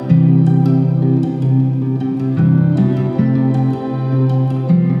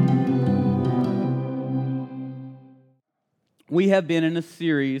have been in a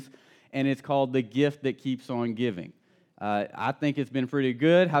series, and it's called The Gift That Keeps on Giving. I think it's been pretty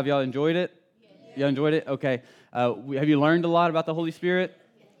good. Have y'all enjoyed it? Yes. Y'all enjoyed it? Okay. Have you learned a lot about the Holy Spirit?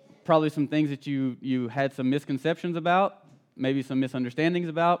 Yes. Probably some things that you had some misconceptions about, maybe some misunderstandings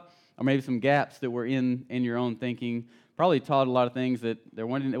about, or maybe some gaps that were in your own thinking. Probably taught a lot of things that it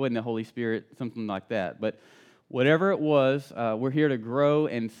wasn't the Holy Spirit, something like that. But whatever it was, we're here to grow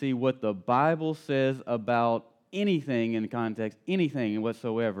and see what the Bible says about anything in context, anything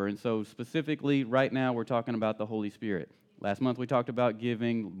whatsoever. And so specifically, right now, we're talking about the Holy Spirit. Last month, we talked about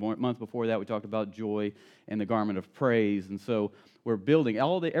giving. Month before that, we talked about joy and the garment of praise. And so we're building.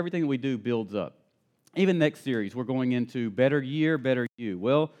 Everything that we do builds up. Even next series, we're going into Better Year, Better You.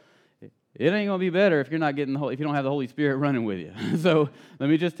 Well, it ain't going to be better if you're not getting if you don't have the Holy Spirit running with you. So let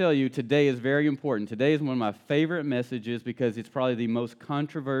me just tell you, today is very important. Today is one of my favorite messages because it's probably the most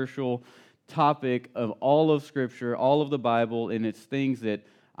controversial topic of all of Scripture, all of the Bible, and it's things that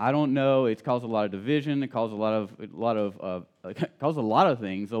I don't know. It's caused a lot of division. It caused caused a lot of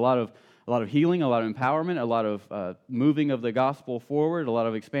things. A lot of healing, a lot of empowerment, a lot of moving of the gospel forward, a lot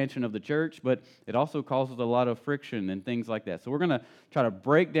of expansion of the church, but it also causes a lot of friction and things like that. So we're going to try to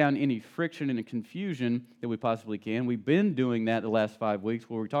break down any friction and confusion that we possibly can. We've been doing that the last 5 weeks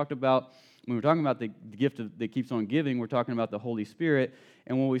where when we're talking about the gift that keeps on giving, we're talking about the Holy Spirit.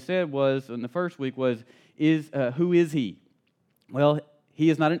 And what we said was, in the first week was, who is He? Well, He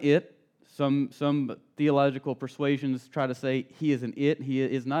is not an it. Some theological persuasions try to say He is an it. He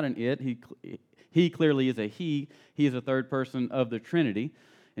is not an it. He clearly is a He. He is a third person of the Trinity.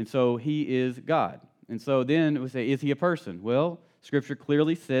 And so He is God. And so then we say, is He a person? Well, Scripture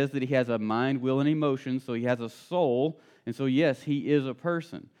clearly says that He has a mind, will, and emotion, so He has a soul. And so, yes, He is a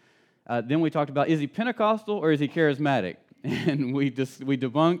person. Then we talked about, is He Pentecostal or is He charismatic? And we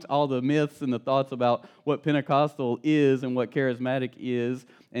debunked all the myths and the thoughts about what Pentecostal is and what charismatic is.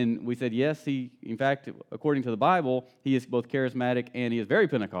 And we said, yes, in fact, according to the Bible, He is both charismatic and He is very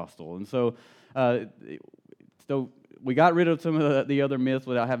Pentecostal. And so we got rid of some of the other myths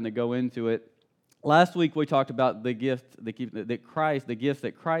without having to go into it. Last week, we talked about the gifts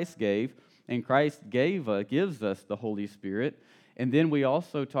that Christ gave, and Christ gives us the Holy Spirit. And then we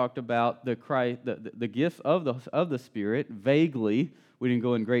also talked about the gifts of the Spirit vaguely. We didn't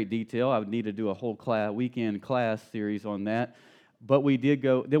go in great detail. I would need to do a whole weekend class series on that. But we did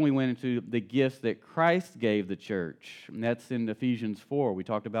go. Then we went into the gifts that Christ gave the church, and that's in Ephesians 4. We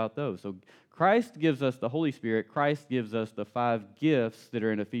talked about those. So Christ gives us the Holy Spirit. Christ gives us the 5 gifts that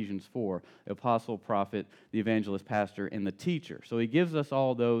are in Ephesians 4: the apostle, prophet, the evangelist, pastor, and the teacher. So He gives us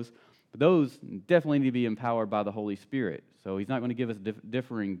all those. But those definitely need to be empowered by the Holy Spirit. So He's not going to give us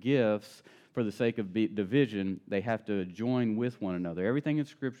differing gifts for the sake of division. They have to join with one another. Everything in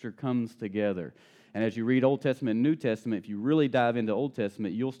Scripture comes together. And as you read Old Testament and New Testament, if you really dive into Old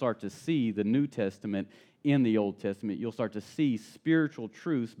Testament, you'll start to see the New Testament in the Old Testament. You'll start to see spiritual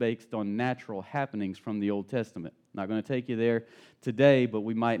truths based on natural happenings from the Old Testament. Not going to take you there today, but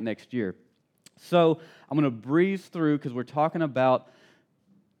we might next year. So I'm going to breeze through because we're talking about,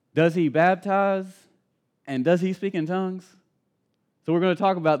 does He baptize and does He speak in tongues? So we're going to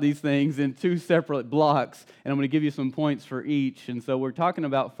talk about these things in 2 separate blocks, and I'm going to give you some points for each. And so we're talking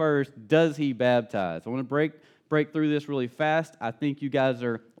about first, does He baptize? I want to break through this really fast. I think you guys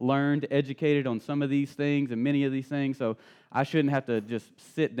are learned, educated on some of these things and many of these things, so I shouldn't have to just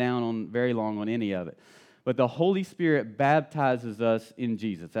sit down on very long on any of it. But the Holy Spirit baptizes us in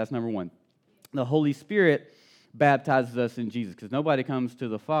Jesus. That's number one. The Holy Spirit baptizes us in Jesus, because nobody comes to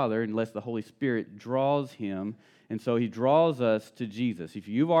the Father unless the Holy Spirit draws him, and so He draws us to Jesus. If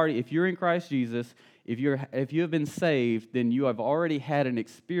you're in Christ Jesus, if you have been saved, then you have already had an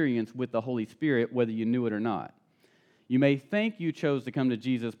experience with the Holy Spirit, whether you knew it or not. You may think you chose to come to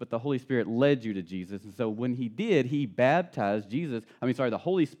Jesus, but the Holy Spirit led you to Jesus, and so when He did, He baptized the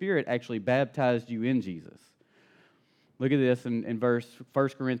Holy Spirit actually baptized you in Jesus. Look at this in verse 1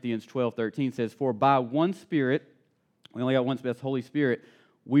 Corinthians 12:13 says, for by one Spirit, we only got one Spirit, that's Holy Spirit,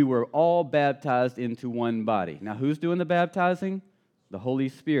 we were all baptized into one body. Now, who's doing the baptizing? The Holy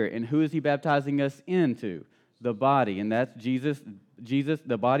Spirit. And who is He baptizing us into? The body. And that's Jesus.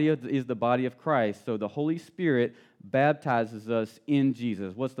 The body is the body of Christ. So the Holy Spirit baptizes us in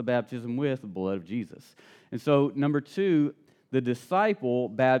Jesus. What's the baptism with? The blood of Jesus. And so, number 2, the disciple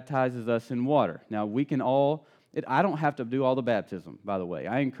baptizes us in water. Now, I don't have to do all the baptism, by the way.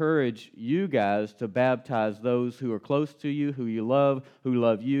 I encourage you guys to baptize those who are close to you, who you love, who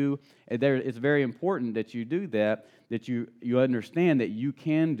love you. And it's very important that you do that you understand that you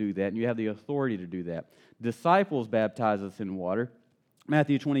can do that, and you have the authority to do that. Disciples baptize us in water.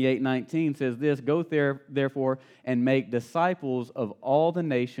 Matthew 28:19 says this, "Go therefore and make disciples of all the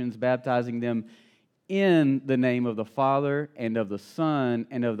nations, baptizing them in the name of the Father and of the Son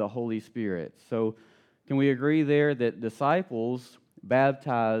and of the Holy Spirit." So can we agree there that disciples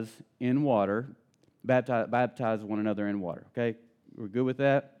baptize in water, baptize one another in water? Okay, we're good with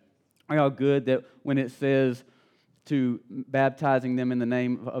that? Are y'all good that when it says to baptizing them in the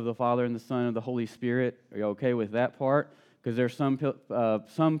name of the Father and the Son and the Holy Spirit, are you okay with that part? Because there's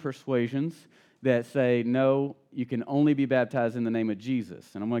some persuasions that say, no, you can only be baptized in the name of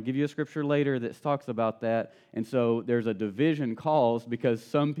Jesus. And I'm going to give you a scripture later that talks about that. And so there's a division caused because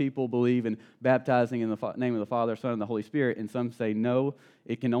some people believe in baptizing in the name of the Father, Son, and the Holy Spirit, and some say, no,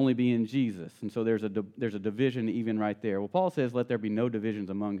 it can only be in Jesus. And so there's a division even right there. Well, Paul says, let there be no divisions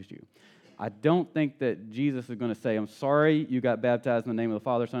amongst you. I don't think that Jesus is going to say, I'm sorry you got baptized in the name of the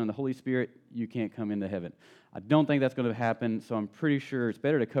Father, Son, and the Holy Spirit. You can't come into heaven. I don't think that's going to happen, so I'm pretty sure it's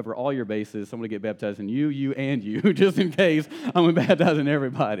better to cover all your bases. Someone to get baptized in you, and you, just in case I'm baptizing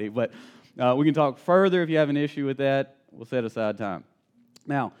everybody. But we can talk further if you have an issue with that. We'll set aside time.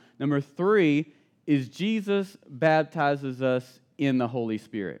 Now, number 3 is Jesus baptizes us in the Holy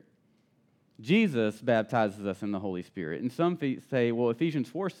Spirit. Jesus baptizes us in the Holy Spirit. And some say, well, Ephesians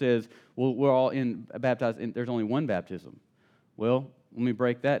 4 says, well, we're all baptized, and there's only one baptism. Well, let me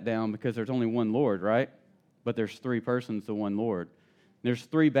break that down because there's only one Lord, right? But there's 3 persons to one Lord. There's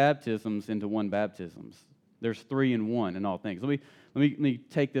 3 baptisms into one baptisms. There's 3 in 1 in all things. Let me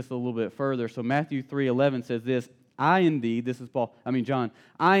take this a little bit further. So Matthew 3:11 says this, John,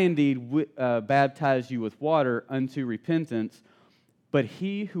 I indeed baptize you with water unto repentance, but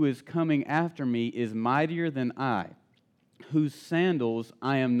he who is coming after me is mightier than I, whose sandals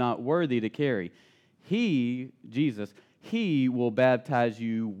I am not worthy to carry. He, Jesus, he will baptize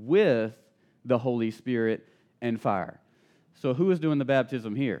you with the Holy Spirit and fire. So who is doing the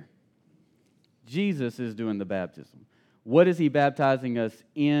baptism here? Jesus is doing the baptism. What is he baptizing us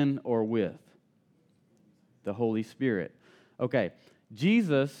in or with? The Holy Spirit. Okay,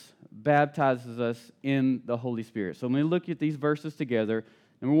 Jesus baptizes us in the Holy Spirit. So let me look at these verses together.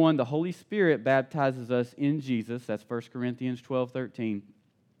 Number 1, the Holy Spirit baptizes us in Jesus. That's 1 Corinthians 12:13.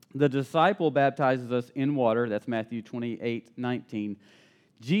 The disciple baptizes us in water. That's Matthew 28:19.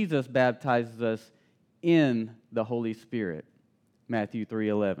 Jesus baptizes us in the Holy Spirit, Matthew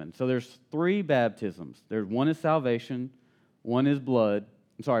 3:11. So there's 3 baptisms. One is salvation, one is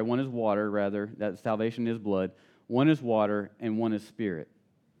one is water, rather. That salvation is blood. One is water, and one is spirit.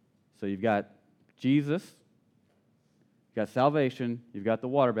 So you've got Jesus, you've got salvation, you've got the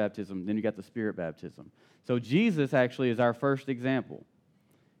water baptism, then you've got the spirit baptism. So Jesus actually is our first example.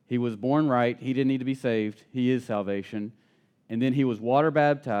 He was born right. He didn't need to be saved. He is salvation. And then he was water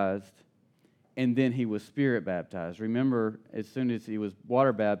baptized, and then he was spirit baptized. Remember, as soon as he was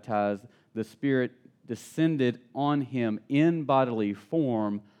water baptized, the Spirit descended on him in bodily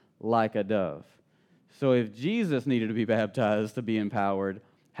form like a dove. So if Jesus needed to be baptized to be empowered,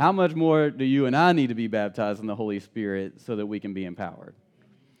 how much more do you and I need to be baptized in the Holy Spirit so that we can be empowered?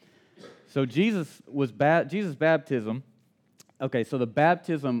 So Jesus' baptism, okay, so the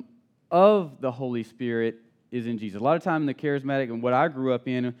baptism of the Holy Spirit is in Jesus. A lot of time in the charismatic, and what I grew up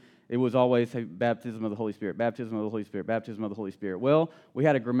in, it was always baptism of the Holy Spirit, baptism of the Holy Spirit, baptism of the Holy Spirit. Well, we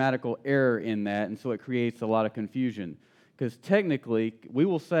had a grammatical error in that, and so it creates a lot of confusion. Because technically, we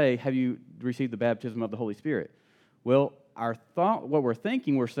will say, have you received the baptism of the Holy Spirit? Well, what we're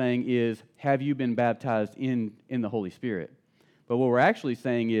saying is, have you been baptized in the Holy Spirit? But what we're actually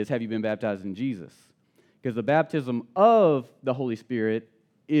saying is, have you been baptized in Jesus? Because the baptism of the Holy Spirit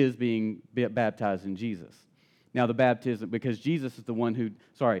is being baptized in Jesus. Now, the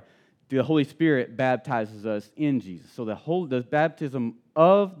Holy Spirit baptizes us in Jesus. So the baptism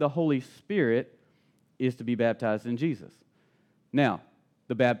of the Holy Spirit is to be baptized in Jesus. Now,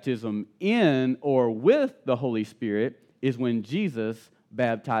 the baptism in or with the Holy Spirit is when Jesus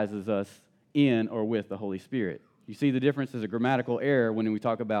baptizes us in or with the Holy Spirit. You see the difference is a grammatical error when we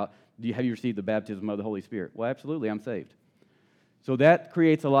talk about, have you received the baptism of the Holy Spirit? Well, absolutely, I'm saved. So that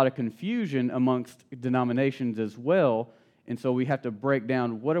creates a lot of confusion amongst denominations as well, and so we have to break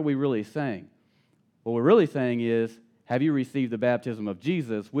down, what are we really saying? What we're really saying is, have you received the baptism of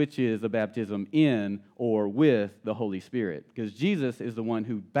Jesus, which is the baptism in or with the Holy Spirit? Because Jesus is the one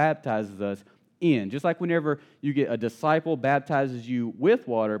who baptizes us in. Just like whenever you get a disciple baptizes you with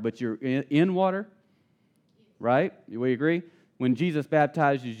water, but you're in water, right? We agree? When Jesus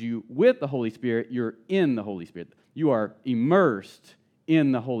baptizes you with the Holy Spirit, you're in the Holy Spirit. You are immersed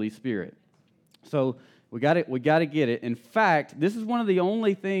in the Holy Spirit. So we got to get it. In fact, this is one of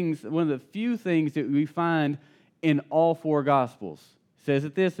the few things that we find in all 4 Gospels. says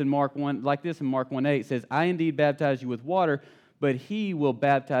it this in Mark 1, like this in Mark 1:8. It says, I indeed baptize you with water, but he will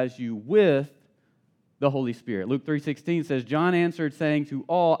baptize you with the Holy Spirit. Luke 3:16 says, John answered, saying to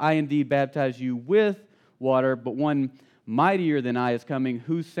all, I indeed baptize you with water, but one mightier than I is coming,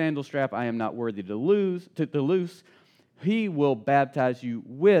 whose sandal strap I am not worthy to loose. He will baptize you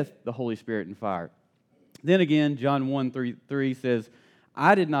with the Holy Spirit and fire. Then again, John 1:3 says,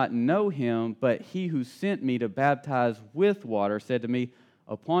 I did not know him, but he who sent me to baptize with water said to me,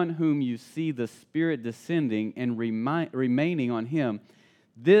 upon whom you see the Spirit descending and remaining on him,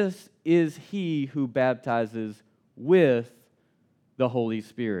 this is he who baptizes with the Holy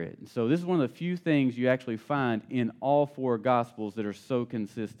Spirit. So this is one of the few things you actually find in all four Gospels that are so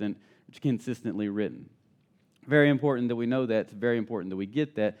consistently written. Very important that we know that. It's very important that we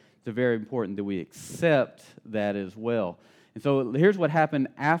get that. It's very important that we accept that as well. And so here's what happened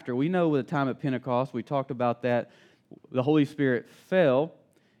after. We know at the time of Pentecost, we talked about that. The Holy Spirit fell,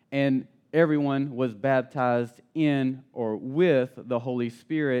 and everyone was baptized in or with the Holy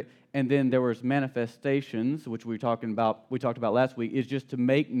Spirit. And then there was manifestations, which we talked about last week, is just to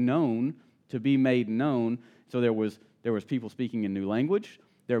make known, to be made known. So there was people speaking in new language.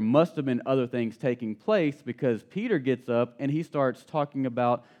 There must have been other things taking place, because Peter gets up and he starts talking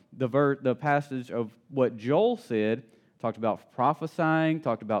about the passage of what Joel said, talked about prophesying,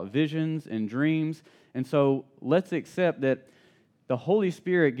 talked about visions and dreams. And so let's accept that the Holy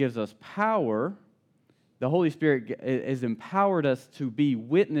Spirit gives us power. The Holy Spirit has empowered us to be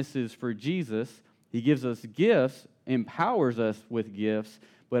witnesses for Jesus. He gives us gifts, empowers us with gifts,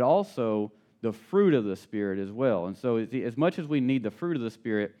 but also the fruit of the Spirit as well. And so as much as we need the fruit of the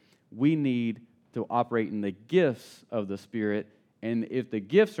Spirit, we need to operate in the gifts of the Spirit. And if the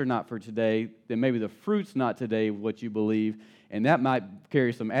gifts are not for today, then maybe the fruit's not today what you believe, and that might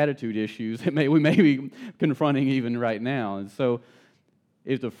carry some attitude issues that we may be confronting even right now. And so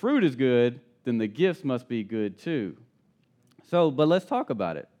if the fruit is good, then the gifts must be good too. But let's talk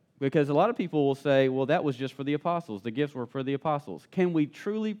about it, because a lot of people will say, well, that was just for the apostles. The gifts were for the apostles. Can we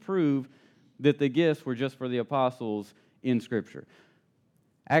truly prove that the gifts were just for the apostles in Scripture?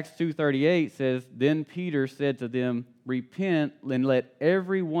 Acts 2:38 says, Then Peter said to them, Repent, and let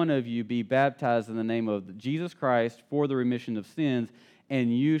every one of you be baptized in the name of Jesus Christ for the remission of sins,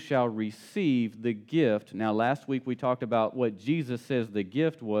 and you shall receive the gift. Now, last week we talked about what Jesus says the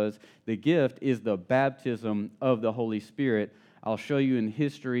gift was. The gift is the baptism of the Holy Spirit. I'll show you in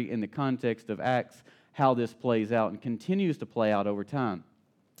history, in the context of Acts, how this plays out and continues to play out over time.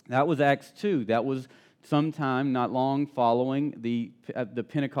 That was Acts 2. That was sometime not long following the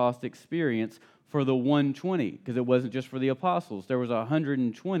Pentecost experience for the 120, because it wasn't just for the apostles. There was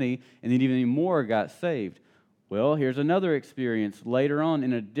 120, and then even more got saved. Well, here's another experience later on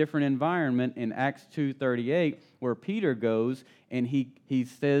in a different environment in Acts 2:38, where Peter goes and he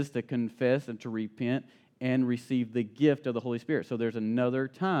says to confess and to repent and receive the gift of the Holy Spirit. So there's another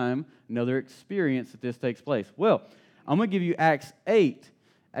time, another experience that this takes place. Well, I'm going to give you Acts 8.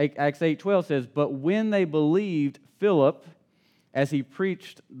 Acts 8:12 says, But when they believed Philip, as he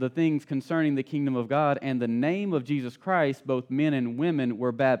preached the things concerning the kingdom of God and the name of Jesus Christ, both men and women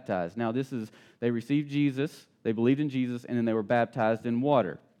were baptized. Now they received Jesus, they believed in Jesus, and then they were baptized in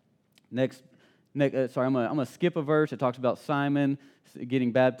water. I'm going to skip a verse. It talks about Simon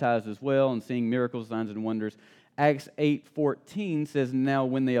getting baptized as well and seeing miracles, signs, and wonders. Acts 8:14 says, Now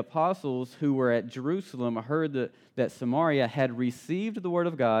when the apostles who were at Jerusalem heard that Samaria had received the word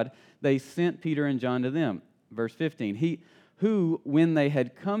of God, they sent Peter and John to them. Verse 15, who, when they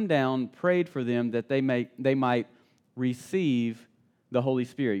had come down, prayed for them that they might receive the Holy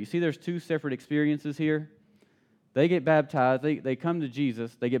Spirit. You see there's two separate experiences here. They get baptized, they come to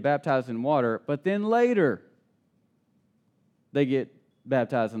Jesus, they get baptized in water, but then later they get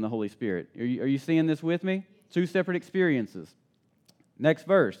baptized in the Holy Spirit. Are you seeing this with me? Two separate experiences. Next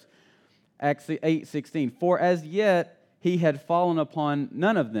verse, Acts 8:16. For as yet he had fallen upon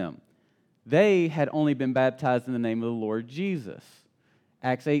none of them. They had only been baptized in the name of the Lord Jesus.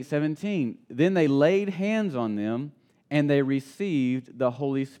 Acts 8:17. Then they laid hands on them, and they received the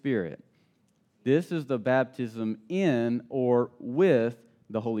Holy Spirit. This is the baptism in or with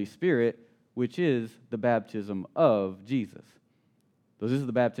the Holy Spirit, which is the baptism of Jesus. So this is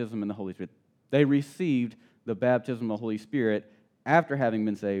the baptism in the Holy Spirit. They received the baptism of the Holy Spirit after having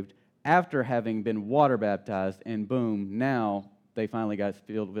been saved, after having been water baptized, and boom, now they finally got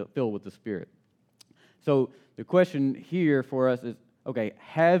filled with the Spirit. So the question here for us is, okay,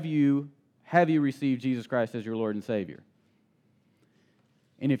 have you received Jesus Christ as your Lord and Savior?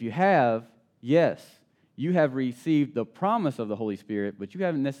 And if you have, yes, you have received the promise of the Holy Spirit, but you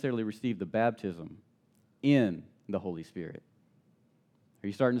haven't necessarily received the baptism in the Holy Spirit. Are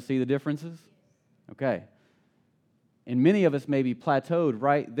you starting to see the differences? Okay. And many of us may be plateaued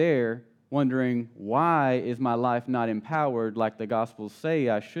right there, wondering, why is my life not empowered like the Gospels say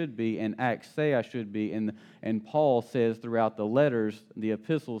I should be and Acts say I should be, and Paul says throughout the letters, the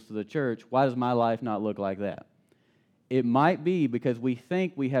epistles to the church, why does my life not look like that? It might be because we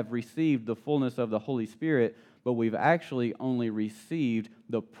think we have received the fullness of the Holy Spirit, but we've actually only received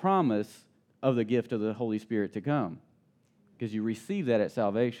the promise of the gift of the Holy Spirit to come, because you receive that at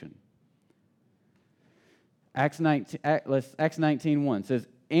salvation. Acts 19:1 says,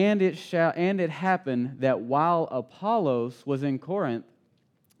 And it happened that while Apollos was in Corinth,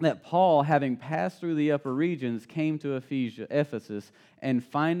 that Paul, having passed through the upper regions, came to Ephesus, and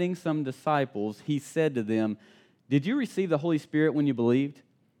finding some disciples, he said to them, Did you receive the Holy Spirit when you believed?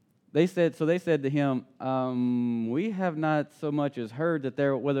 They said to him, We have not so much as heard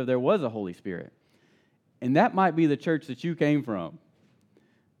that whether there was a Holy Spirit. And that might be the church that you came from.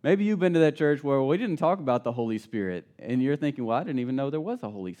 Maybe you've been to that church where we didn't talk about the Holy Spirit, and you're thinking, well, I didn't even know there was a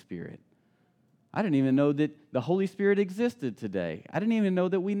Holy Spirit. I didn't even know that the Holy Spirit existed today. I didn't even know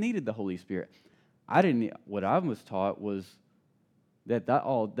that we needed the Holy Spirit. What I was taught was that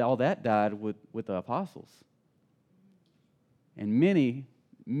all that died with the apostles. And many,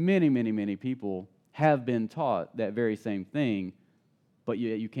 many, many, many people have been taught that very same thing, but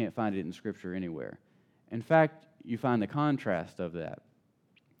you can't find it in Scripture anywhere. In fact, you find the contrast of that.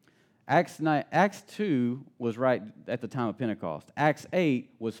 Acts 2 was right at the time of Pentecost. Acts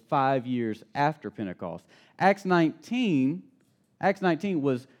 8 was 5 years after Pentecost. Acts 19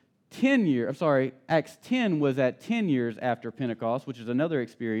 was 10 years. I'm sorry, Acts 10 was at 10 years after Pentecost, which is another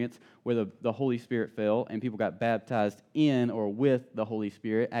experience where the Holy Spirit fell and people got baptized in or with the Holy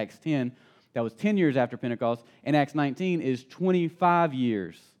Spirit. Acts 10, that was 10 years after Pentecost. And Acts 19 is 25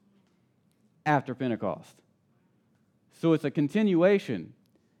 years after Pentecost. So it's a continuation.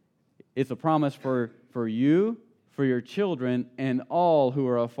 It's a promise for you, for your children, and all who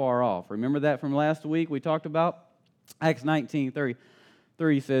are afar off. Remember that from last week we talked about? Acts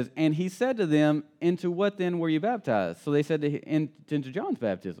 19:33 says, And he said to them, Into what then were you baptized? So they said into John's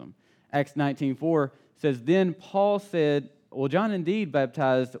baptism. Acts 19:4 says, Then Paul said, Well, John indeed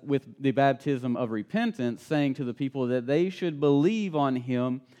baptized with the baptism of repentance, saying to the people that they should believe on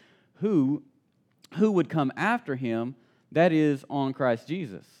him who would come after him, that is, on Christ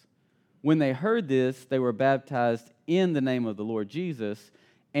Jesus. When they heard this, they were baptized in the name of the Lord Jesus,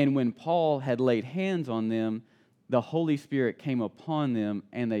 and when Paul had laid hands on them, the Holy Spirit came upon them,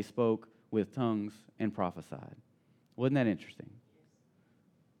 and they spoke with tongues and prophesied. Wasn't that interesting?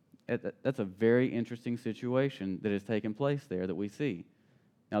 That's a very interesting situation that has taken place there that we see.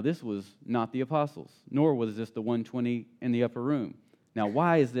 Now, this was not the apostles, nor was this the 120 in the upper room. Now,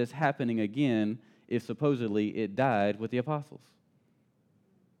 why is this happening again if supposedly it died with the apostles?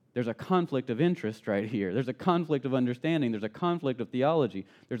 There's a conflict of interest right here. There's a conflict of understanding. There's a conflict of theology.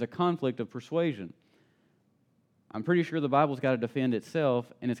 There's a conflict of persuasion. I'm pretty sure the Bible's got to defend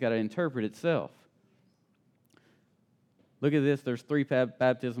itself, and it's got to interpret itself. Look at this. There's three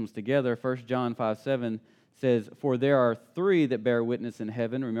baptisms together. 1 John 5:7 says, For there are three that bear witness in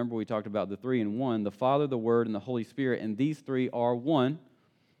heaven. Remember, we talked about the three in one, the Father, the Word, and the Holy Spirit, and these three are one.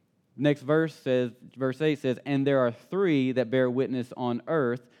 Next verse 8 says, And there are three that bear witness on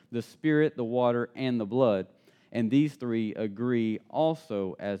earth, the Spirit, the water, and the blood. And these three agree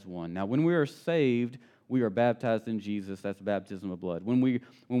also as one. Now, when we are saved, we are baptized in Jesus. That's the baptism of blood. When we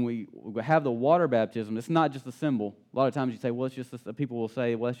have the water baptism, it's not just a symbol. A lot of times you say, well, people will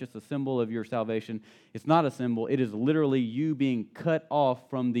say, well, it's just a symbol of your salvation. It's not a symbol. It is literally you being cut off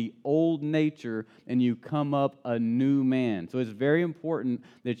from the old nature and you come up a new man. So it's very important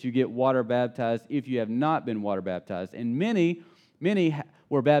that you get water baptized if you have not been water baptized. And many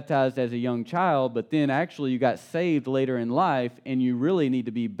were baptized as a young child, but then actually you got saved later in life, and you really need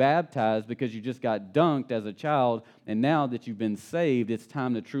to be baptized because you just got dunked as a child, and now that you've been saved, it's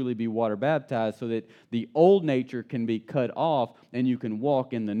time to truly be water baptized so that the old nature can be cut off and you can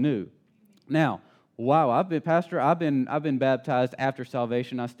walk in the new. Now, wow, I've been baptized after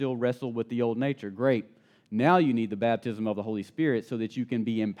salvation. I still wrestle with the old nature. Great. Now you need the baptism of the Holy Spirit so that you can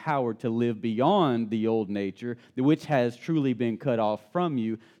be empowered to live beyond the old nature, which has truly been cut off from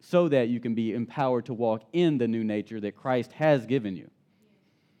you, so that you can be empowered to walk in the new nature that Christ has given you.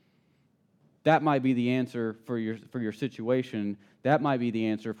 That might be the answer for your situation. That might be the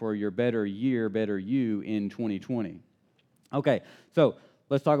answer for your better year, better you in 2020. Okay, so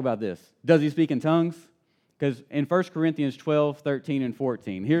let's talk about this. Does he speak in tongues? Because in 1 Corinthians 12, 13, and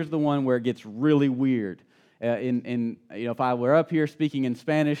 14, here's the one where it gets really weird. If I were up here speaking in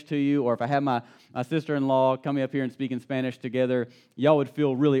Spanish to you, or if I had my sister-in-law coming up here and speaking Spanish together, y'all would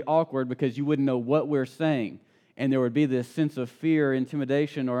feel really awkward because you wouldn't know what we're saying. And there would be this sense of fear,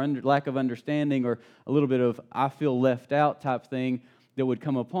 intimidation, or lack of understanding, or a little bit of I feel left out type thing that would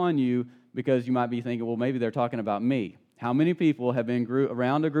come upon you because you might be thinking, well, maybe they're talking about me. How many people have been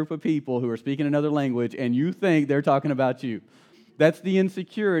around a group of people who are speaking another language and you think they're talking about you? That's the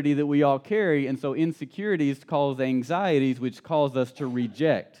insecurity that we all carry, and so insecurities cause anxieties, which cause us to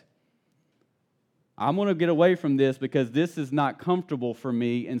reject. I'm going to get away from this because this is not comfortable for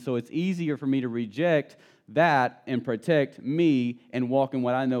me, and so it's easier for me to reject that and protect me and walk in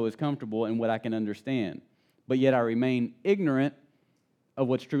what I know is comfortable and what I can understand. But yet I remain ignorant of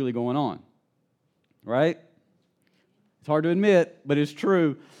what's truly going on. Right? It's hard to admit, but it's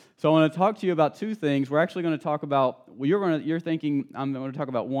true. So I want to talk to you about two things. We're actually going to talk about, you're thinking, I'm going to talk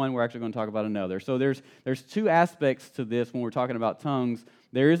about one, we're actually going to talk about another. So there's two aspects to this when we're talking about tongues.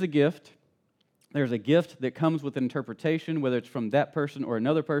 There is a gift. There's a gift that comes with interpretation, whether it's from that person or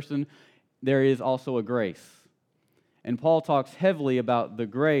another person. There is also a grace. And Paul talks heavily about the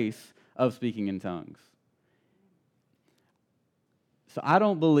grace of speaking in tongues. So I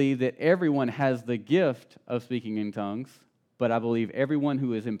don't believe that everyone has the gift of speaking in tongues, but I believe everyone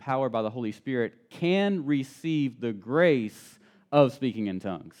who is empowered by the Holy Spirit can receive the grace of speaking in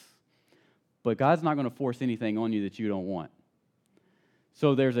tongues. But God's not going to force anything on you that you don't want.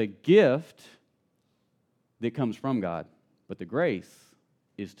 So there's a gift that comes from God, but the grace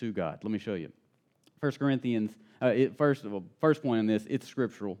is to God. Let me show you. 1 Corinthians, first point in this, it's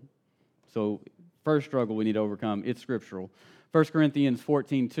scriptural. So first struggle we need to overcome, it's scriptural. 1 Corinthians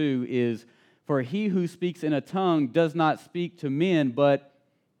 14:2 is, for he who speaks in a tongue does not speak to men, but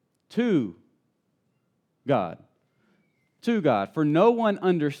to God. To God. For no one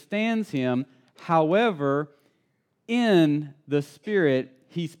understands him, however, in the Spirit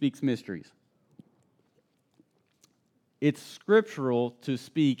he speaks mysteries. It's scriptural to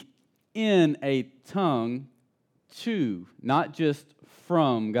speak in a tongue to, not just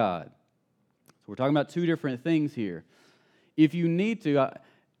from God. So we're talking about two different things here. If you need to,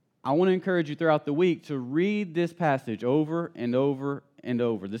 I want to encourage you throughout the week to read this passage over and over and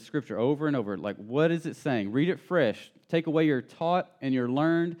over, this scripture over and over. Like, what is it saying? Read it fresh. Take away your taught and your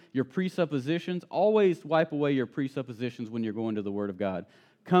learned, your presuppositions. Always wipe away your presuppositions when you're going to the Word of God.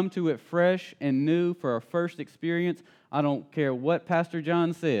 Come to it fresh and new for our first experience. I don't care what Pastor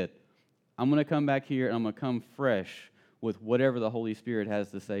John said. I'm going to come back here and I'm going to come fresh with whatever the Holy Spirit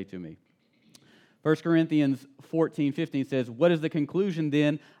has to say to me. 1 Corinthians 14:15 says, what is the conclusion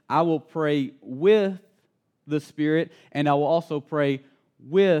then? I will pray with the Spirit, and I will also pray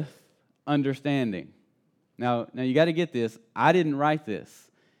with understanding. Now you got to get this. I didn't write this.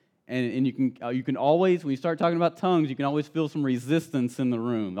 And you can always, when you start talking about tongues, you can always feel some resistance in the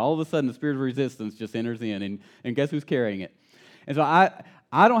room. All of a sudden, the spirit of resistance just enters in, and guess who's carrying it? And so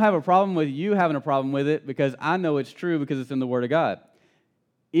I don't have a problem with you having a problem with it because I know it's true because it's in the Word of God.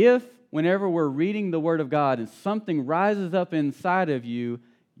 If, whenever we're reading the Word of God and something rises up inside of you,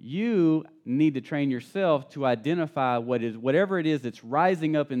 you need to train yourself to identify whatever it is that's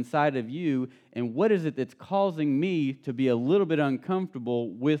rising up inside of you, and what is it that's causing me to be a little bit uncomfortable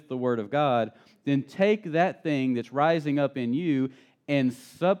with the Word of God. Then take that thing that's rising up in you and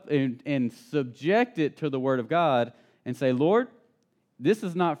subject it to the Word of God and say, Lord, this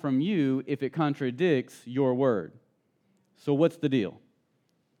is not from you if it contradicts your Word. So what's the deal?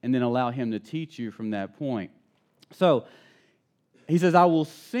 And then allow Him to teach you from that point. So, he says, I will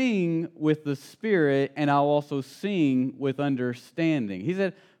sing with the Spirit, and I'll also sing with understanding. He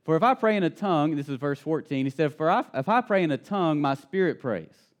said, for if I pray in a tongue, this is verse 14, he said, if I pray in a tongue, my spirit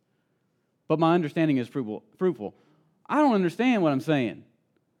prays, but my understanding is fruitful. I don't understand what I'm saying,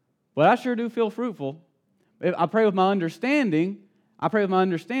 but I sure do feel fruitful. If I pray with my understanding,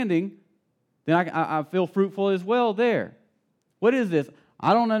 then I feel fruitful as well there. What is this?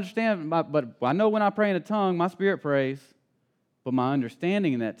 I don't understand, but I know when I pray in a tongue, my spirit prays, but my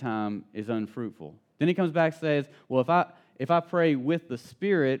understanding in that time is unfruitful. Then he comes back and says, well, if I pray with the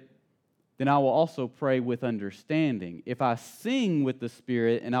Spirit, then I will also pray with understanding. If I sing with the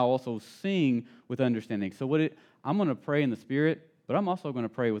Spirit, and I'll also sing with understanding. So I'm going to pray in the Spirit, but I'm also going to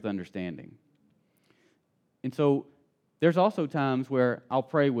pray with understanding. And so there's also times where I'll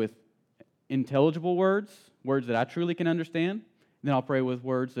pray with intelligible words that I truly can understand. And then I'll pray with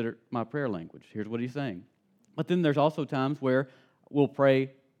words that are my prayer language. Here's what he's saying. But then there's also times where we'll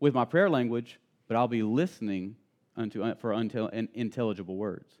pray with my prayer language, but I'll be listening for unintelligible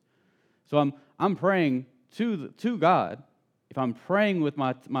words. So I'm praying to God, if I'm praying with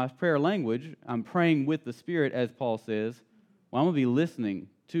my prayer language, I'm praying with the Spirit, as Paul says, well, I'm going to be listening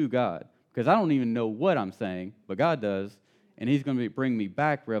to God because I don't even know what I'm saying, but God does, and He's going to bring me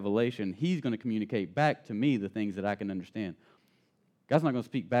back revelation. He's going to communicate back to me the things that I can understand. God's not going to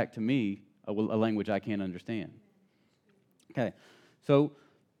speak back to me a language I can't understand. Okay, so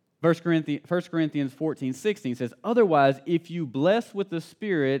 1 Corinthians 14:16 says, otherwise, if you bless with the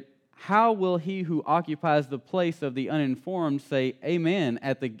Spirit, how will he who occupies the place of the uninformed say amen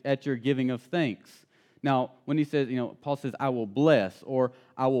at your giving of thanks? Now, when he says, Paul says, I will bless, or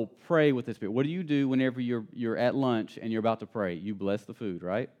I will pray with the Spirit. What do you do whenever you're at lunch and you're about to pray? You bless the food,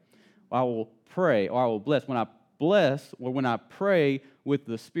 right? I will pray, or I will bless. When I bless, or when I pray with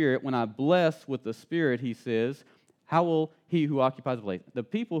the Spirit, when I bless with the Spirit, he says, how will he who occupies the place? The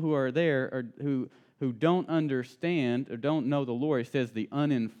people who are there, who don't understand or don't know the Lord, it says the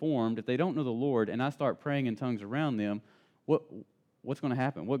uninformed, if they don't know the Lord and I start praying in tongues around them, what's going to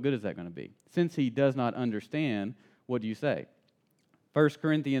happen? What good is that going to be? Since he does not understand, what do you say? 1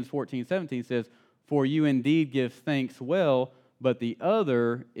 Corinthians 14:17 says, for you indeed give thanks well, but the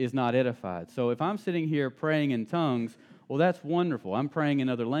other is not edified. So if I'm sitting here praying in tongues, well, that's wonderful. I'm praying in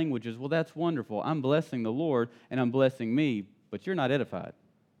other languages. Well, that's wonderful. I'm blessing the Lord and I'm blessing me, but you're not edified.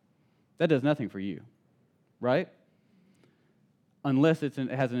 That does nothing for you, right? Unless it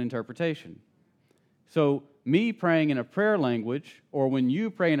has an interpretation. So me praying in a prayer language, or when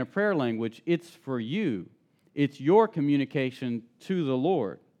you pray in a prayer language, it's for you. It's your communication to the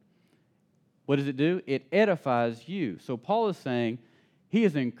Lord. What does it do? It edifies you. So Paul is saying he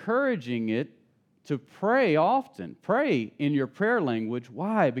is encouraging it to pray often. Pray in your prayer language.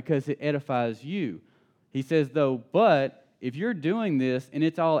 Why? Because it edifies you. He says, though, but if you're doing this and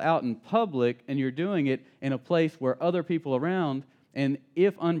it's all out in public and you're doing it in a place where other people are around, and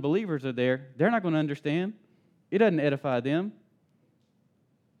if unbelievers are there, they're not going to understand. It doesn't edify them.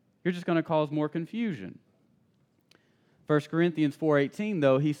 You're just going to cause more confusion. 1 Corinthians 4:18,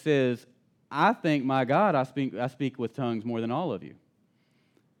 though, he says, I thank my God I speak with tongues more than all of you.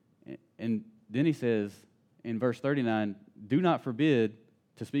 And then he says in verse 39, do not forbid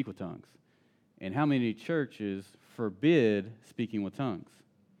to speak with tongues. And how many churches forbid speaking with tongues?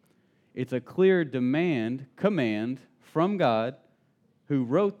 It's a clear command from God, who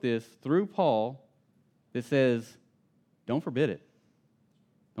wrote this through Paul, that says, don't forbid it.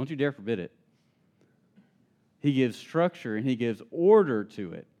 Don't you dare forbid it. He gives structure and he gives order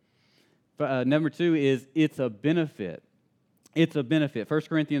to it. Number 2 is it's a benefit. It's a benefit. 1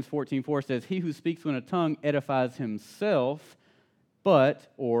 Corinthians 14:4 says, he who speaks in a tongue edifies himself,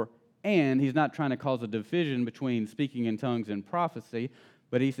 and he's not trying to cause a division between speaking in tongues and prophecy,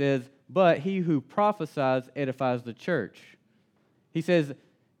 but he says, but he who prophesies edifies the church. He says,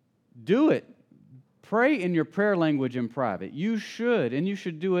 do it. Pray in your prayer language in private. You should, and you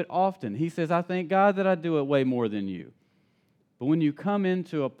should do it often. He says, I thank God that I do it way more than you. But when you come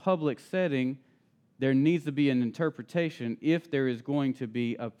into a public setting, there needs to be an interpretation if there is going to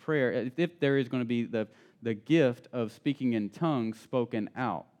be a prayer, if there is going to be the gift of speaking in tongues spoken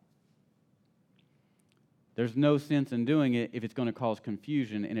out. There's no sense in doing it if it's going to cause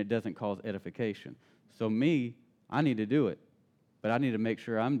confusion and it doesn't cause edification. So I need to do it. But I need to make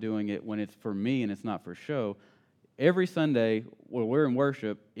sure I'm doing it when it's for me and it's not for show. Every Sunday when we're in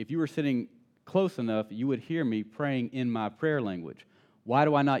worship, if you were sitting close enough, you would hear me praying in my prayer language. Why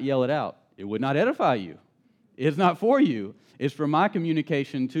do I not yell it out? It would not edify you. It's not for you. It's for my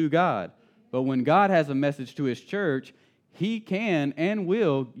communication to God. But when God has a message to His church, He can and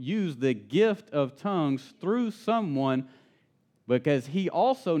will use the gift of tongues through someone, because He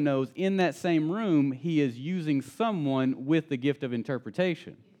also knows in that same room He is using someone with the gift of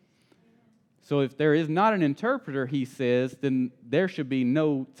interpretation. So if there is not an interpreter, he says, then there should be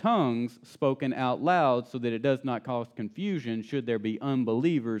no tongues spoken out loud so that it does not cause confusion should there be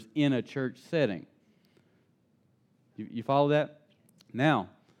unbelievers in a church setting. You follow that? Now,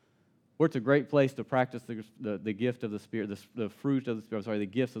 what's a great place to practice the gift of the Spirit, the fruit of the Spirit, the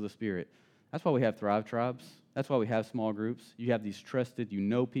gifts of the Spirit. That's why we have Thrive Tribes. That's why we have small groups. You have these trusted,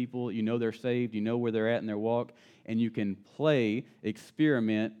 people, they're saved, where they're at in their walk, and you can play,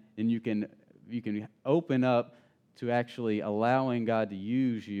 experiment, and you can open up to actually allowing God to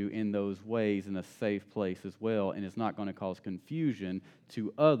use you in those ways in a safe place as well, and it's not going to cause confusion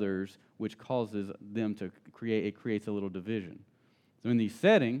to others, which causes them to creates a little division. So in these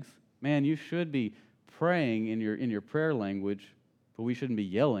settings, man, you should be praying in your prayer language, but we shouldn't be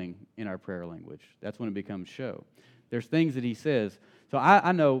yelling in our prayer language. That's when it becomes show. There's things that he says. So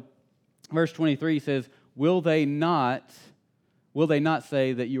I know verse 23 says, will they not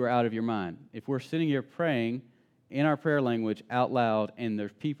say that you are out of your mind? If we're sitting here praying in our prayer language out loud, and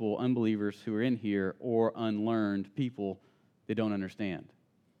there's people, unbelievers who are in here, or unlearned people that don't understand.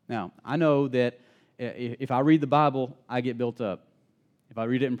 Now, I know that if I read the Bible, I get built up. If I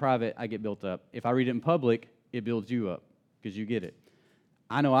read it in private, I get built up. If I read it in public, it builds you up because you get it.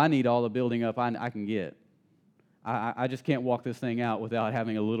 I know I need all the building up I can get. I just can't walk this thing out without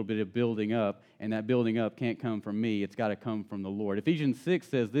having a little bit of building up, and that building up can't come from me. It's got to come from the Lord. Ephesians 6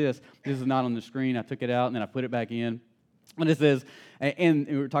 says this. This is not on the screen. I took it out, and then I put it back in. And it says, and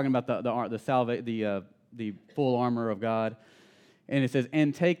we were talking about the full armor of God. And it says,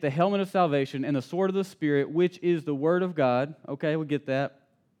 and take the helmet of salvation and the sword of the Spirit, which is the word of God. Okay, we get that.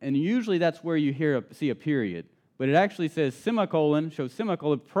 And usually that's where you see a period. But it actually says semicolon,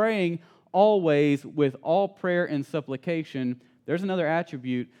 praying always with all prayer and supplication. There's another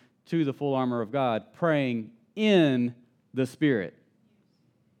attribute to the full armor of God, praying in the Spirit.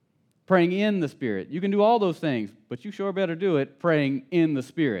 Praying in the Spirit. You can do all those things, but you sure better do it praying in the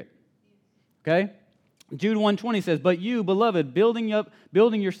Spirit. Okay? Jude 1:20 says, but you, beloved, building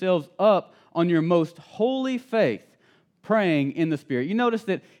yourselves up on your most holy faith, praying in the Spirit. You notice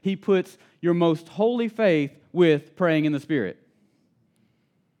that he puts your most holy faith with praying in the Spirit.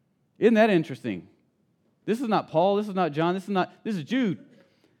 Isn't that interesting? This is not Paul, this is not John, this is Jude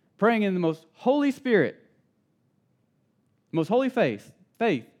praying in the most holy Spirit. Most holy faith,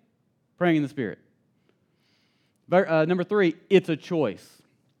 praying in the Spirit. Number 3, it's a choice.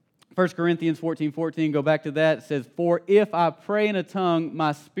 1 Corinthians 14:14, go back to that. It says, for if I pray in a tongue,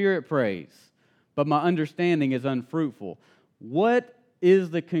 my spirit prays, but my understanding is unfruitful. What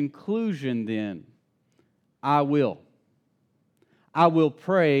is the conclusion then? I will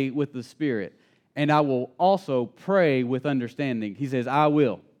pray with the Spirit, and I will also pray with understanding. He says, I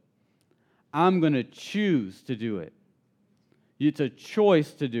will. I'm going to choose to do it. It's a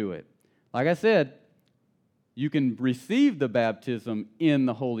choice to do it. Like I said, you can receive the baptism in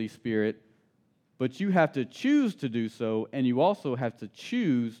the Holy Spirit, but you have to choose to do so, and you also have to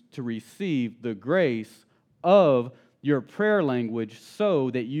choose to receive the grace of your prayer language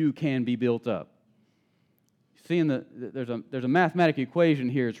so that you can be built up. See, there's a mathematical equation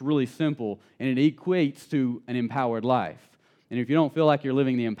here. It's really simple, and it equates to an empowered life. And if you don't feel like you're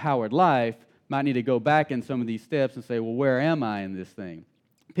living the empowered life, you might need to go back in some of these steps and say, well, where am I in this thing?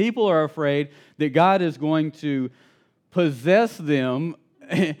 People are afraid that God is going to possess them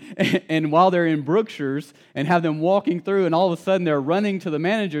and while they're in Brookshire's and have them walking through, and all of a sudden they're running to the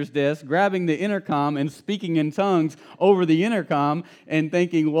manager's desk, grabbing the intercom and speaking in tongues over the intercom and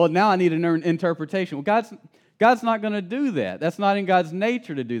thinking, well, now I need an interpretation. Well, God's not going to do that. That's not in God's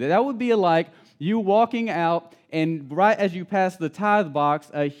nature to do that. That would be like you walking out, and right as you pass the tithe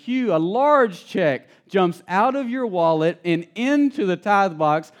box, a large check jumps out of your wallet and into the tithe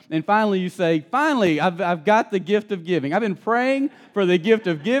box, and finally you say, I've got the gift of giving. I've been praying for the gift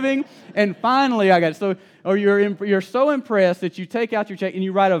of giving, and finally I got it. So, or you're so impressed that you take out your check and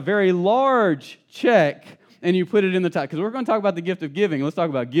you write a very large check and you put it in the tithe. Because we're going to talk about the gift of giving. Let's talk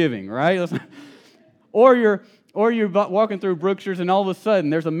about giving, right? Or you're walking through Brookshire's and all of a sudden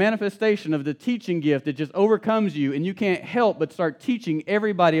there's a manifestation of the teaching gift that just overcomes you, and you can't help but start teaching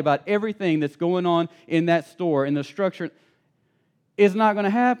everybody about everything that's going on in that store, and the structure. It's not going to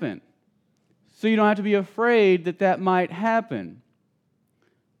happen. So you don't have to be afraid that might happen.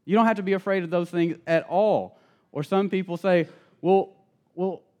 You don't have to be afraid of those things at all. Or some people say,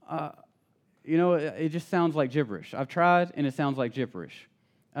 it just sounds like gibberish. I've tried, and it sounds like gibberish.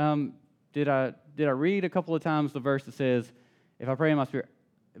 Did I read a couple of times the verse that says, if I pray in my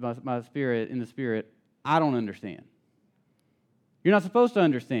spirit, I don't understand? You're not supposed to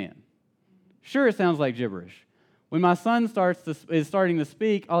understand. Sure, it sounds like gibberish. When my son is starting to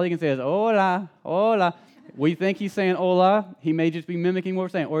speak, all he can say is, hola, hola. We think he's saying hola. He may just be mimicking what we're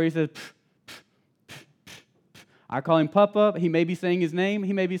saying. Or he says, pff, pff, pff, pff, pff. I call him Papa. He may be saying his name.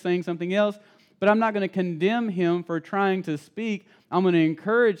 He may be saying something else. But I'm not going to condemn him for trying to speak. I'm going to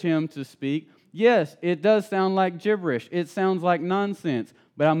encourage him to speak. Yes, it does sound like gibberish. It sounds like nonsense.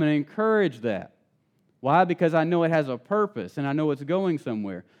 But I'm going to encourage that. Why? Because I know it has a purpose and I know it's going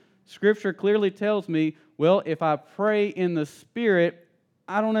somewhere. Scripture clearly tells me, well, if I pray in the Spirit,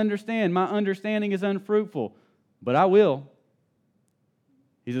 I don't understand. My understanding is unfruitful. But I will.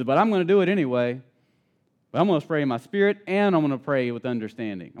 He says, but I'm going to do it anyway. But I'm going to pray in my spirit, and I'm going to pray with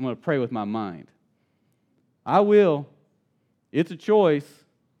understanding. I'm going to pray with my mind. I will. It's a choice.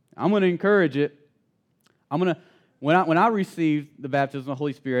 I'm going to encourage it. When I received the baptism of the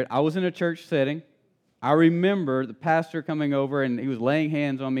Holy Spirit, I was in a church setting. I remember the pastor coming over, and he was laying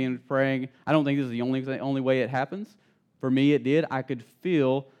hands on me and praying. I don't think this is the only way it happens. For me, it did. I could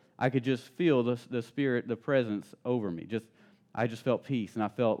feel I could just feel the Spirit, the presence over me. I just felt peace, and I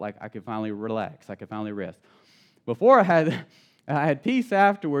felt like I could finally relax. I could finally rest. Before I had peace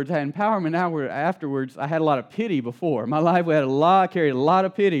afterwards. I had empowerment afterwards. I had a lot of pity before. My life carried a lot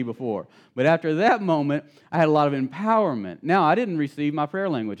of pity before. But after that moment, I had a lot of empowerment. Now, I didn't receive my prayer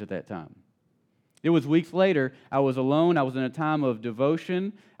language at that time. It was weeks later. I was alone. I was in a time of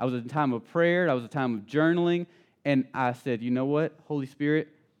devotion. I was in a time of prayer. I was in a time of journaling. And I said, you know what, Holy Spirit,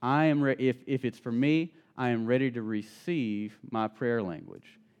 I am if it's for me, I am ready to receive my prayer language.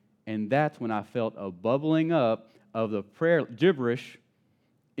 And that's when I felt a bubbling up of the prayer gibberish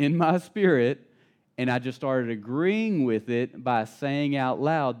in my spirit, and I just started agreeing with it by saying out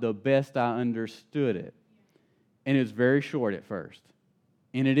loud the best I understood it. And it was very short at first.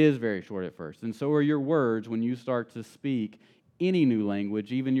 And it is very short at first. And so are your words when you start to speak any new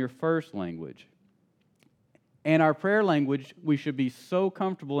language, even your first language. And our prayer language, we should be so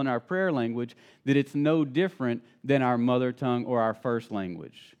comfortable in our prayer language that it's no different than our mother tongue or our first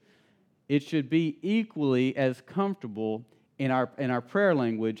language. It should be equally as comfortable in our prayer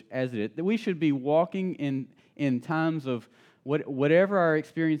language as it is. We should be walking in times of whatever our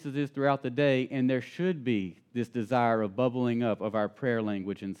experiences is throughout the day, and there should be this desire of bubbling up of our prayer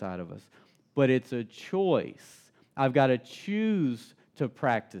language inside of us. But it's a choice. I've got to choose to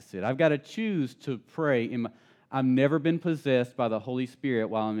practice it. I've got to choose to pray. I've never been possessed by the Holy Spirit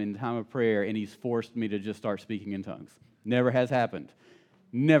while I'm in time of prayer, and He's forced me to just start speaking in tongues. Never has happened.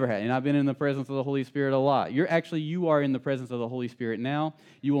 Never had. And I've been in the presence of the Holy Spirit a lot. You are in the presence of the Holy Spirit now.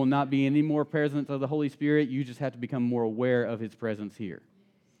 You will not be any more presence of the Holy Spirit. You just have to become more aware of His presence here.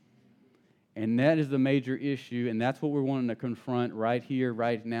 And that is the major issue, and that's what we're wanting to confront right here,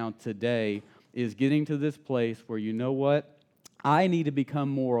 right now, today, is getting to this place where, you know what? I need to become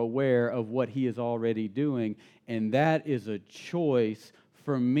more aware of what He is already doing, and that is a choice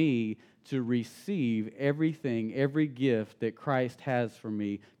for me to receive everything, every gift that Christ has for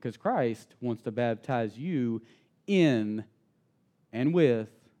me, because Christ wants to baptize you in and with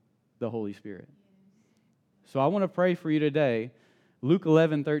the Holy Spirit. So I want to pray for you today. Luke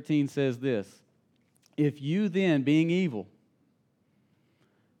 11:13 says this, if you then, being evil,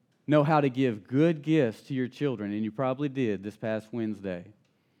 know how to give good gifts to your children, and you probably did this past Wednesday,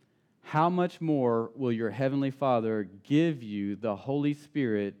 how much more will your Heavenly Father give you the Holy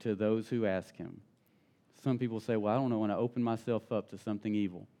Spirit to those who ask Him? Some people say, well, I don't want to open myself up to something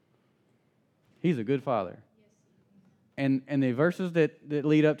evil. He's a good Father. And the verses that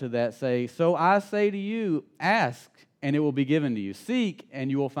lead up to that say, so I say to you, ask, and it will be given to you. Seek, and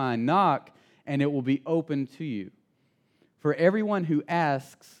you will find. Knock, and it will be open to you. For everyone who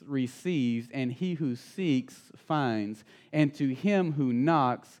asks receives, and he who seeks finds, and to him who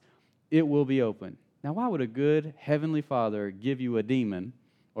knocks it will be open. Now, why would a good Heavenly Father give you a demon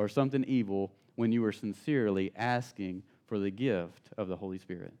or something evil when you were sincerely asking for the gift of the Holy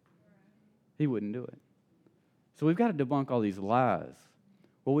Spirit? He wouldn't do it. So we've got to debunk all these lies.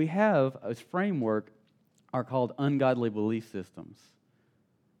 What we have as framework are called ungodly belief systems.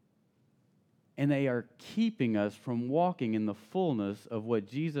 And they are keeping us from walking in the fullness of what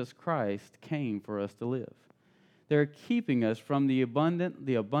Jesus Christ came for us to live. They're keeping us from the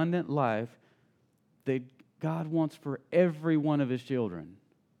abundant life that God wants for every one of His children.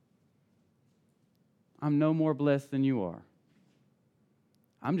 I'm no more blessed than you are.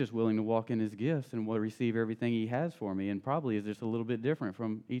 I'm just willing to walk in His gifts and will receive everything He has for me, and probably is just a little bit different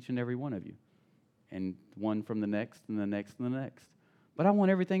from each and every one of you, and one from the next and the next and the next. But I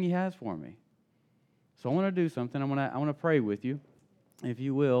want everything He has for me. So I want to do something. I want to pray with you, if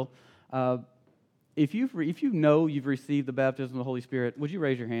you will. If you know you've received the baptism of the Holy Spirit, would you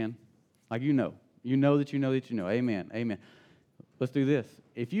raise your hand? Like you know. You know that you know that you know. Amen. Amen. Let's do this.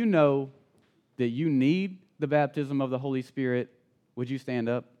 If you know that you need the baptism of the Holy Spirit, would you stand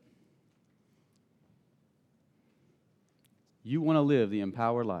up? You want to live the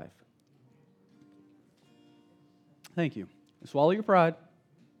empowered life. Thank you. Swallow your pride.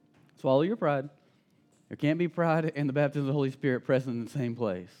 Swallow your pride. There can't be pride and the baptism of the Holy Spirit present in the same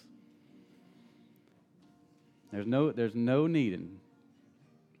place. There's no needing.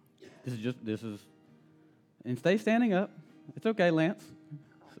 This is, and stay standing up. It's okay, Lance.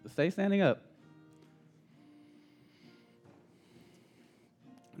 Stay standing up.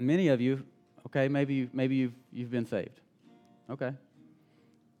 Many of you, okay, maybe you've been saved. Okay.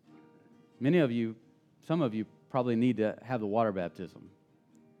 Many of you, some of you probably need to have the water baptism.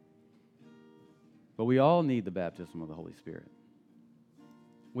 But we all need the baptism of the Holy Spirit.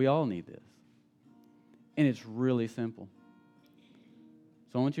 We all need this. And it's really simple.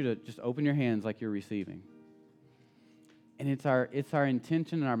 So I want you to just open your hands like you're receiving. And it's our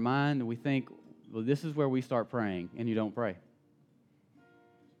intention in our mind, and we think, well, this is where we start praying, and you don't pray.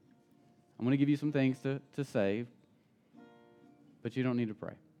 I'm going to give you some things to say, but you don't need to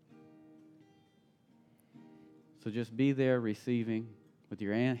pray. So just be there receiving with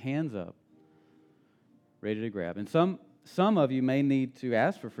your hands up, ready to grab. And some of you may need to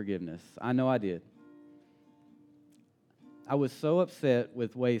ask for forgiveness. I know I did. I was so upset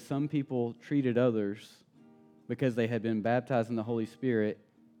with the way some people treated others because they had been baptized in the Holy Spirit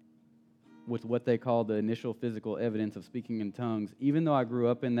with what they called the initial physical evidence of speaking in tongues. Even though I grew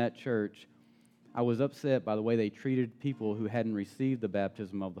up in that church, I was upset by the way they treated people who hadn't received the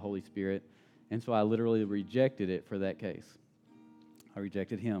baptism of the Holy Spirit, and so I literally rejected it for that case. I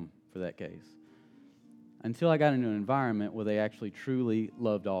rejected him for that case. Until I got into an environment where they actually truly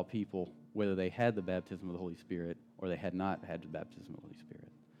loved all people, whether they had the baptism of the Holy Spirit or they had not had the baptism of the Holy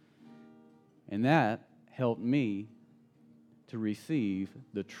Spirit. And that helped me to receive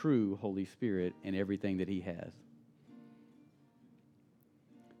the true Holy Spirit and everything that he has.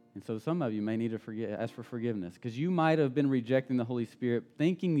 And so some of you may need to ask for forgiveness because you might have been rejecting the Holy Spirit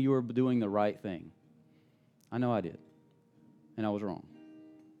thinking you were doing the right thing. I know I did, and I was wrong.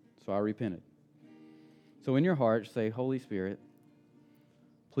 So I repented. So in your heart, say, Holy Spirit,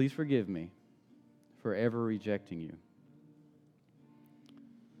 please forgive me for ever rejecting you.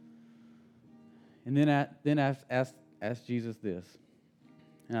 And then ask Jesus this,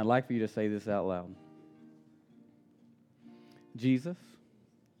 and I'd like for you to say this out loud. Jesus,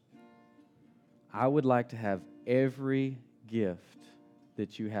 I would like to have every gift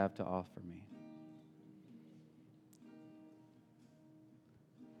that you have to offer me.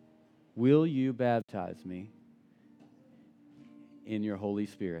 Will you baptize me in your Holy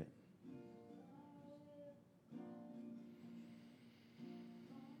Spirit?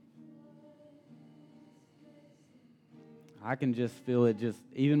 I can just feel it,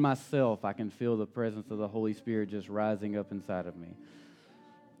 even myself, I can feel the presence of the Holy Spirit just rising up inside of me.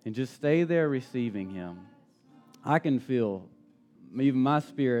 And just stay there receiving him. I can feel even my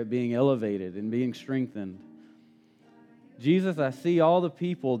spirit being elevated and being strengthened. Jesus, I see all the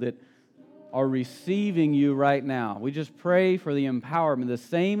people that are receiving you right now. We just pray for the empowerment,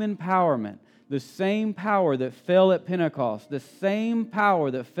 the same power that fell at Pentecost, the same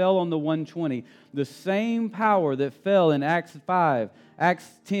power that fell on the 120, the same power that fell in Acts 5, Acts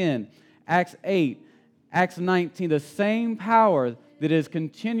 10, Acts 8, Acts 19, the same power that has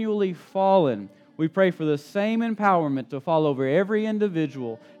continually fallen. We pray for the same empowerment to fall over every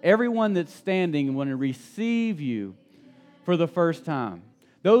individual, everyone that's standing and want to receive you for the first time.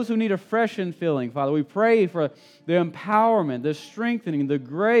 Those who need a fresh infilling, Father, we pray for the empowerment, the strengthening, the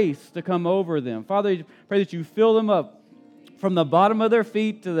grace to come over them. Father, we pray that you fill them up from the bottom of their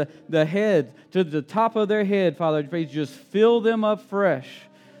feet to the head, to the top of their head. Father, I pray that you just fill them up fresh,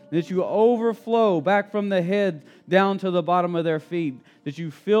 that you overflow back from the head down to the bottom of their feet, that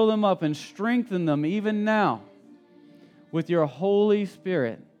you fill them up and strengthen them even now with your Holy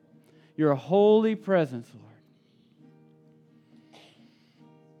Spirit, your holy presence, Lord.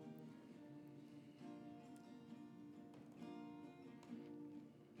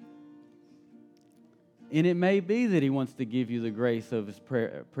 And it may be that he wants to give you the grace of his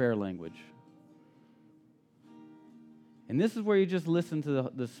prayer language. And this is where you just listen to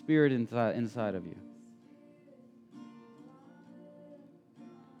the Spirit inside of you.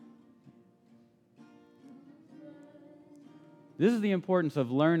 This is the importance of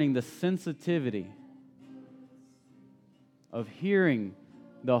learning the sensitivity of hearing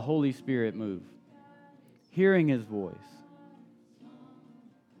the Holy Spirit move, hearing his voice.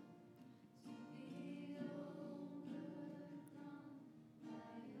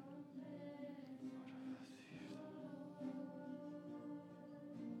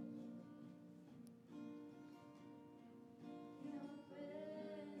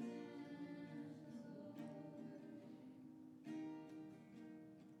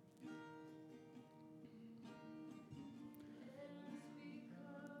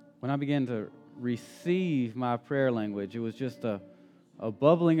 When I began to receive my prayer language, it was just a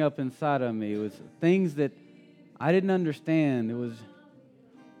bubbling up inside of me. It was things that I didn't understand. It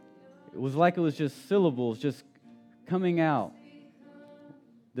was like it was just syllables just coming out,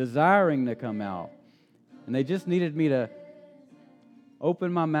 desiring to come out. And they just needed me to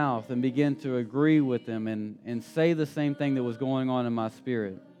open my mouth and begin to agree with them and say the same thing that was going on in my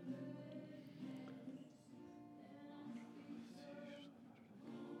spirit.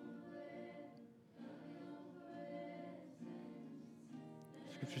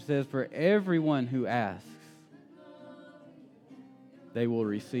 Scripture says, for everyone who asks, they will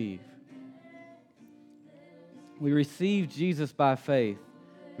receive. We receive Jesus by faith,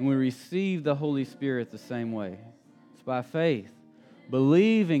 and we receive the Holy Spirit the same way. It's by faith,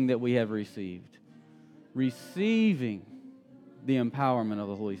 believing that we have received, receiving the empowerment of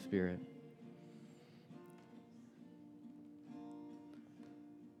the Holy Spirit.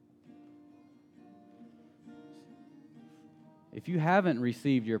 If you haven't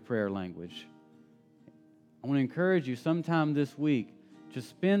received your prayer language, I want to encourage you sometime this week to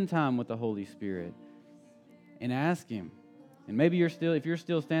spend time with the Holy Spirit and ask Him. And maybe if you're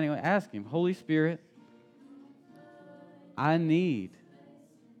still standing, ask Him, Holy Spirit, I need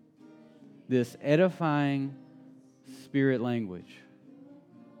this edifying spirit language.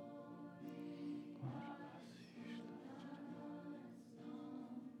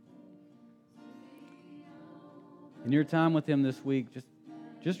 In your time with Him this week,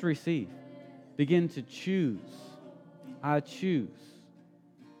 just receive. Begin to choose. I choose.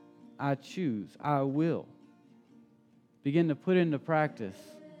 I choose. I will. Begin to put into practice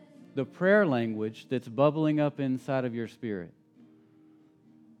the prayer language that's bubbling up inside of your spirit.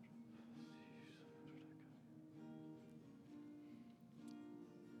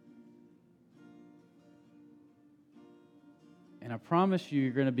 And I promise you're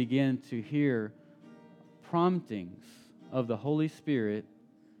going to begin to hear promptings of the Holy Spirit,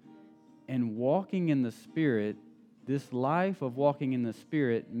 and walking in the Spirit. This life of walking in the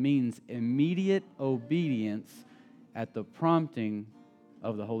Spirit means immediate obedience at the prompting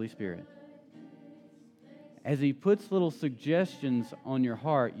of the Holy Spirit. As He puts little suggestions on your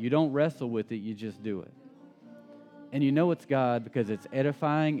heart, you don't wrestle with it, you just do it. And you know it's God because it's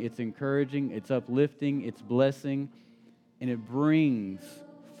edifying, it's encouraging, it's uplifting, it's blessing, and it brings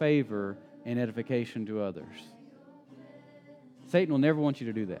favor and edification to others. Satan will never want you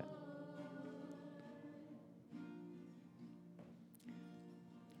to do that.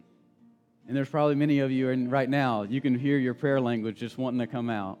 And there's probably many of you, and right now, you can hear your prayer language just wanting to come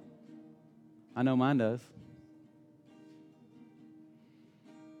out. I know mine does.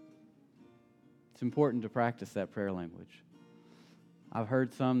 It's important to practice that prayer language. I've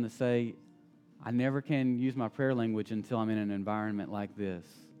heard some that say, I never can use my prayer language until I'm in an environment like this.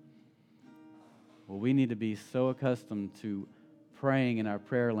 Well, we need to be so accustomed to praying in our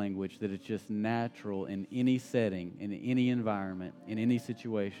prayer language that it's just natural in any setting, in any environment, in any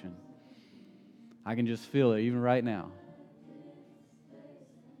situation. I can just feel it even right now.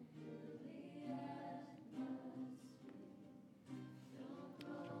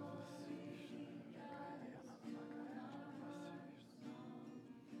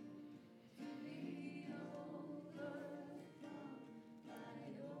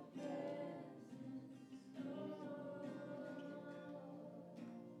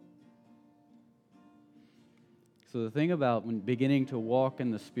 So the thing about when beginning to walk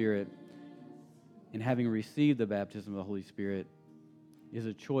in the Spirit and having received the baptism of the Holy Spirit is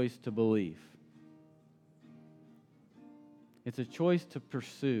a choice to believe. It's a choice to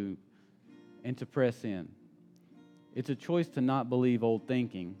pursue and to press in. It's a choice to not believe old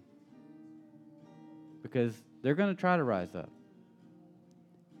thinking because they're going to try to rise up.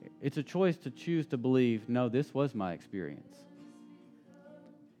 It's a choice to choose to believe, no, this was my experience.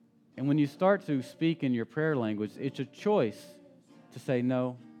 And when you start to speak in your prayer language, it's a choice to say,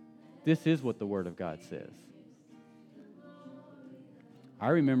 no, this is what the Word of God says. I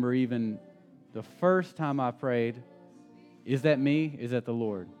remember even the first time I prayed, is that me? Is that the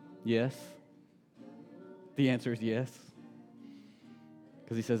Lord? Yes. The answer is yes.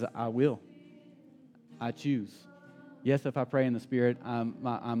 Because He says, I will. I choose. Yes, if I pray in the Spirit,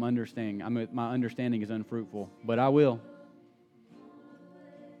 I'm understanding. My understanding is unfruitful, but I will.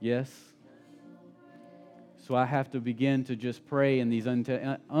 Yes. So I have to begin to just pray in these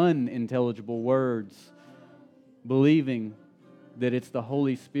unintelligible words, believing that it's the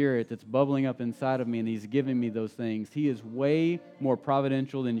Holy Spirit that's bubbling up inside of me and He's giving me those things. He is way more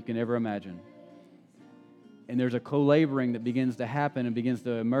providential than you can ever imagine. And there's a co-laboring that begins to happen and begins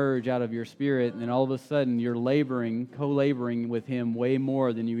to emerge out of your spirit, and then all of a sudden you're co-laboring with Him way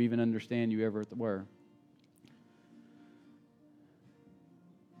more than you even understand you ever were.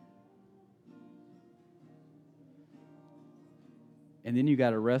 And then you got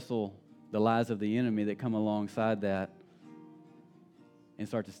to wrestle the lies of the enemy that come alongside that and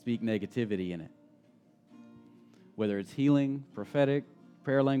start to speak negativity in it. Whether it's healing, prophetic,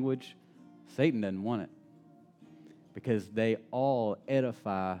 prayer language, Satan doesn't want it. Because they all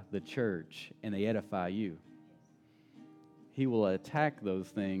edify the church and they edify you. He will attack those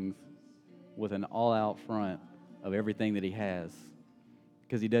things with an all-out front of everything that he has.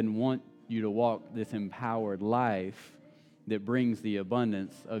 Because he doesn't want you to walk this empowered life that brings the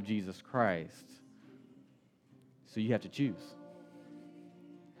abundance of Jesus Christ. So you have to choose.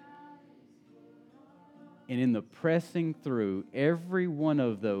 And in the pressing through every one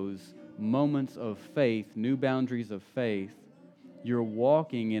of those moments of faith, new boundaries of faith, you're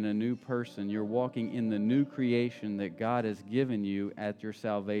walking in a new person. You're walking in the new creation that God has given you at your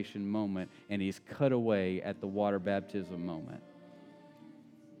salvation moment, and He's cut away at the water baptism moment.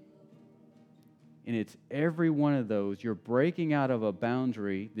 And it's every one of those. You're breaking out of a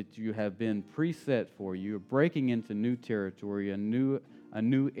boundary that you have been preset for. You're breaking into new territory, a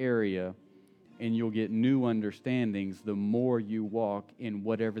new area, and you'll get new understandings the more you walk in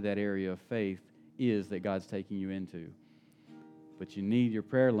whatever that area of faith is that God's taking you into. But you need your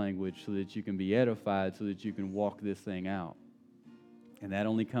prayer language so that you can be edified, so that you can walk this thing out. And that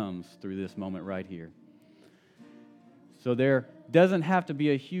only comes through this moment right here. So there doesn't have to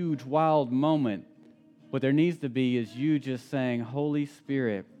be a huge, wild moment. What there needs to be is you just saying, Holy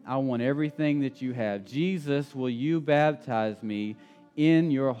Spirit, I want everything that you have. Jesus, will you baptize me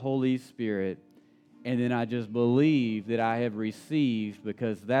in your Holy Spirit? And then I just believe that I have received,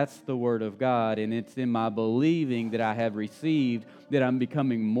 because that's the Word of God, and it's in my believing that I have received that I'm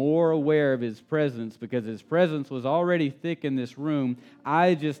becoming more aware of His presence, because His presence was already thick in this room.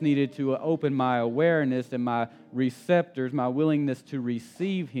 I just needed to open my awareness and my receptors, my willingness to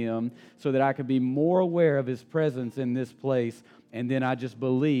receive Him, so that I could be more aware of His presence in this place. And then I just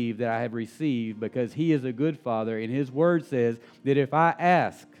believe that I have received, because He is a good Father, and His Word says that if I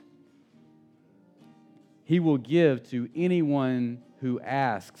ask, He will give to anyone who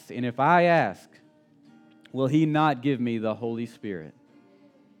asks. And if I ask, will He not give me the Holy Spirit?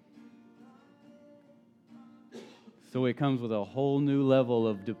 So it comes with a whole new level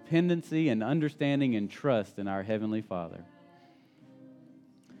of dependency and understanding and trust in our Heavenly Father.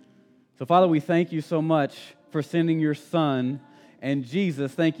 So, Father, we thank you so much for sending your Son. And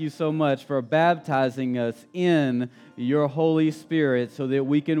Jesus, thank you so much for baptizing us in your Holy Spirit so that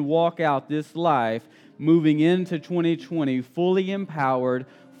we can walk out this life moving into 2020 fully empowered,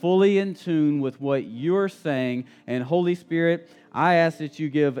 fully in tune with what you're saying. And Holy Spirit, I ask that you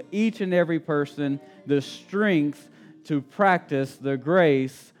give each and every person the strength to practice the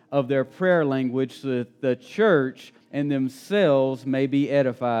grace of their prayer language so that the church and themselves may be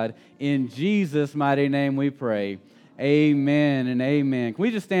edified. In Jesus' mighty name we pray. Amen and amen. Can we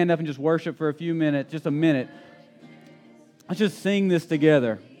just stand up and just worship for a few minutes, just a minute? Let's just sing this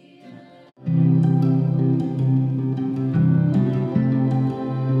together.